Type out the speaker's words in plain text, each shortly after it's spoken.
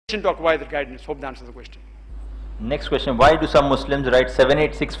to acquire the guidance. Hope that answers the question. Next question, why do some Muslims write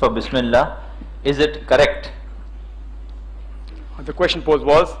 786 for Bismillah? Is it correct? The question posed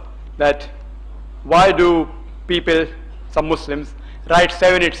was that why do people, some Muslims, write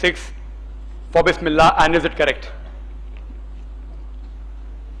 786 for Bismillah, and is it correct?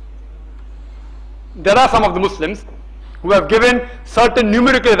 There are some of the Muslims who have given certain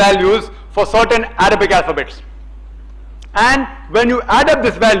numerical values for certain Arabic alphabets. And when you add up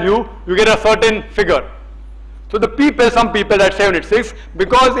this value, you get a certain figure. So the people, some people write 786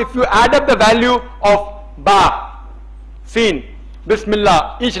 because if you add up the value of Ba, Sin,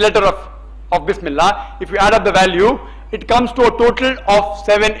 Bismillah, each letter of Bismillah, if you add up the value, it comes to a total of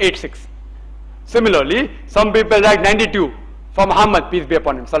 786. Similarly, some people write 92 for Muhammad, peace be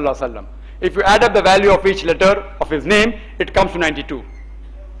upon him, sallallahu alaihi wasallam. If you add up the value of each letter of his name, it comes to 92.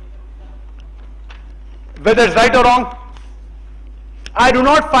 Whether it's right or wrong, I do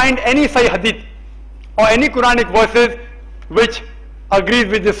not find any Sahih Hadith or any Quranic verses which agrees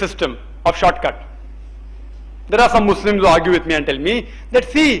with this system of shortcut. There are some Muslims who argue with me and tell me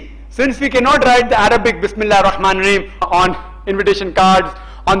that, see, since we cannot write the Arabic Bismillah ar-Rahman ar-Rahim on invitation cards,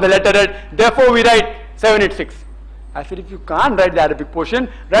 on the letterhead, therefore we write 786. I said, if you can't write the Arabic portion,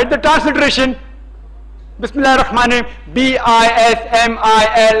 write the transliteration. Bismillah ar-Rahman ar-Rahim,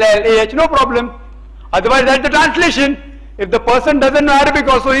 Bismillah, no problem. Otherwise, write the translation. If the person doesn't know Arabic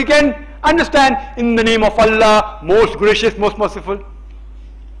also, he can understand, in the name of Allah, most gracious, most merciful.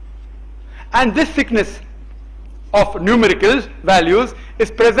 And this sickness of numerical values is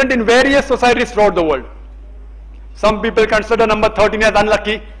present in various societies throughout the world. Some people consider number 13 as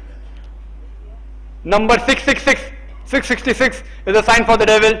unlucky. Number 666, 666 is a sign for the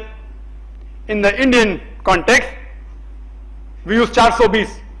devil. In the Indian context, we use 420,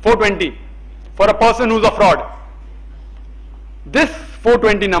 420 for a person who's a fraud. This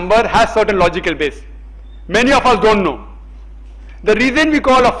 420 number has certain logical base. Many of us don't know. The reason we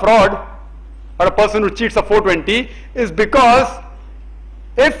call a fraud or a person who cheats a 420 is because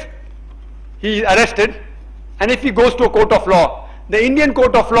if he is arrested and if he goes to a court of law, the Indian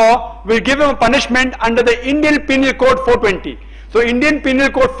court of law will give him a punishment under the Indian Penal Code 420. So Indian Penal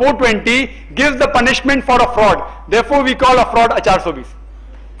Code 420 gives the punishment for a fraud. Therefore we call a fraud a 420,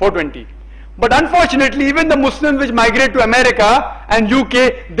 420. But unfortunately, even the Muslims which migrate to America and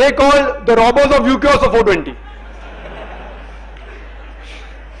UK, they call the robbers of UK also 420.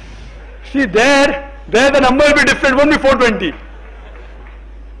 See, there the number will be different, won't be 420.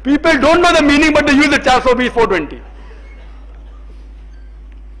 People don't know the meaning, but they use the 420, 420.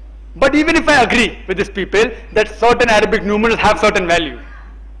 But even if I agree with these people that certain Arabic numerals have certain value,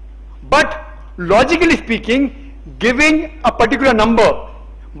 but logically speaking, giving a particular number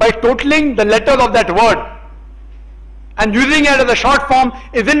by totaling the letters of that word and using it as a short form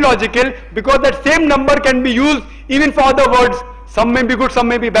is illogical, because that same number can be used even for other words. Some may be good, some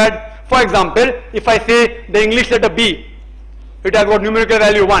may be bad. For example, if I say the English letter B, it has got numerical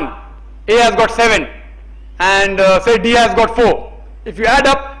value 1, A has got 7, and say D has got 4. If you add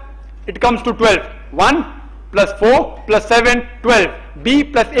up, it comes to 12. 1 plus 4 plus 7, 12. B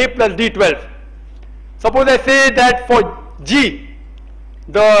plus A plus D, 12. Suppose I say that for G,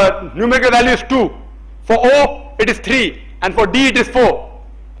 the numerical value is 2. For O, it is 3. And for D, it is 4.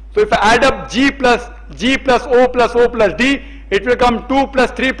 So if I add up G plus O plus O plus D, it will come 2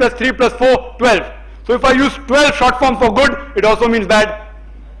 plus 3 plus 3 plus 4, 12. So if I use 12 short form for good, it also means bad.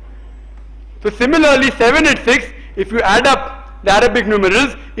 So similarly, 786, if you add up the Arabic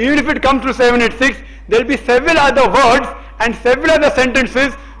numerals, even if it comes to 786, there will be several other words and several other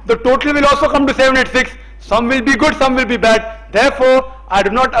sentences. The total will also come to 786. Some will be good, some will be bad. Therefore, I do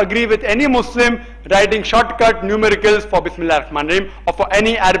not agree with any Muslim writing shortcut numericals for Bismillah ar-Rahman ar-Rahim or for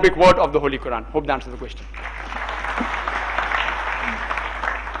any Arabic word of the Holy Quran. Hope that answers the question.